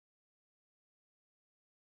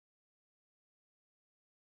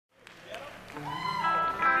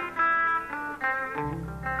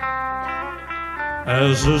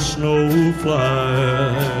as the snow flies.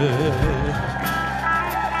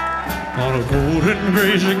 On a cold and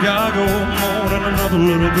gray Chicago morning, another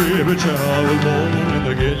little baby child was born in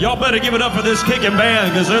the ghetto. Y'all better give it up for this kicking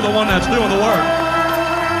band, because they're the one that's doing the work.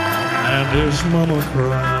 And his mama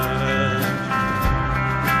cried.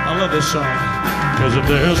 I love this song. Because if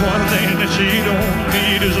there's one thing that she don't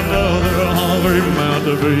need is another hungry mouth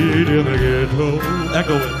to feed in the ghetto.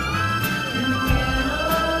 Echo it.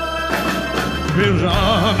 People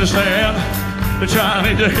understand that I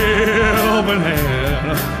need a helping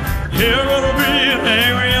hand. You're gonna be an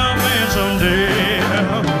angry young man someday.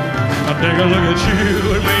 I'll take a look at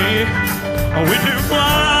you and me. Are we too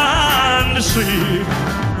blind to see?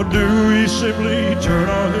 Or do we simply turn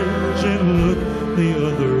our heads and look the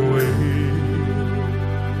other way?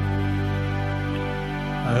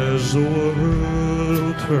 As the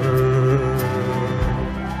world turns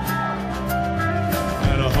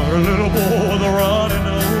and a hungry little boy with a runny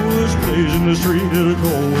nose plays in the street at a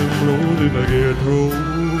cold wind blows in the ghetto.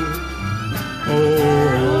 Oh,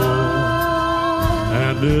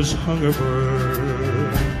 and this hunger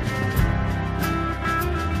burns.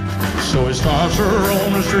 So he starts to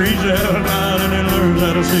roam the streets at night, and he learns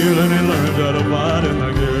how to steal and he learns how to fight in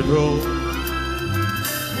the ghetto.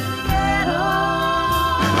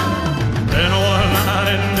 Then one night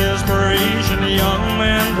in desperation, the young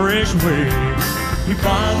man breaks away. He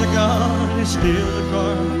finds a gun, he steals a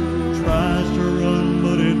car, tries to run,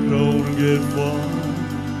 but it don't get far.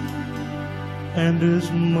 And his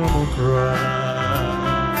mama cries.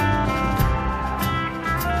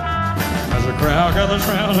 As the crowd gathers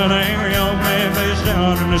round an angry young man face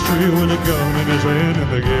down in the street with a gun in his hand in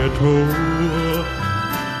the ghetto.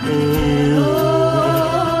 Oh,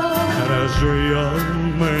 and as the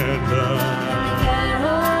young man died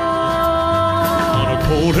on a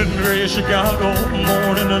cold and gray Chicago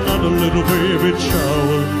morning, another little baby child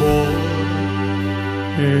was born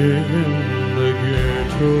in the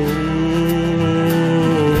ghetto.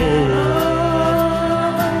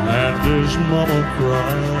 His mama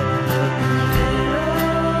cried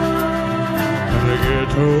in the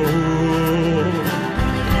ghetto.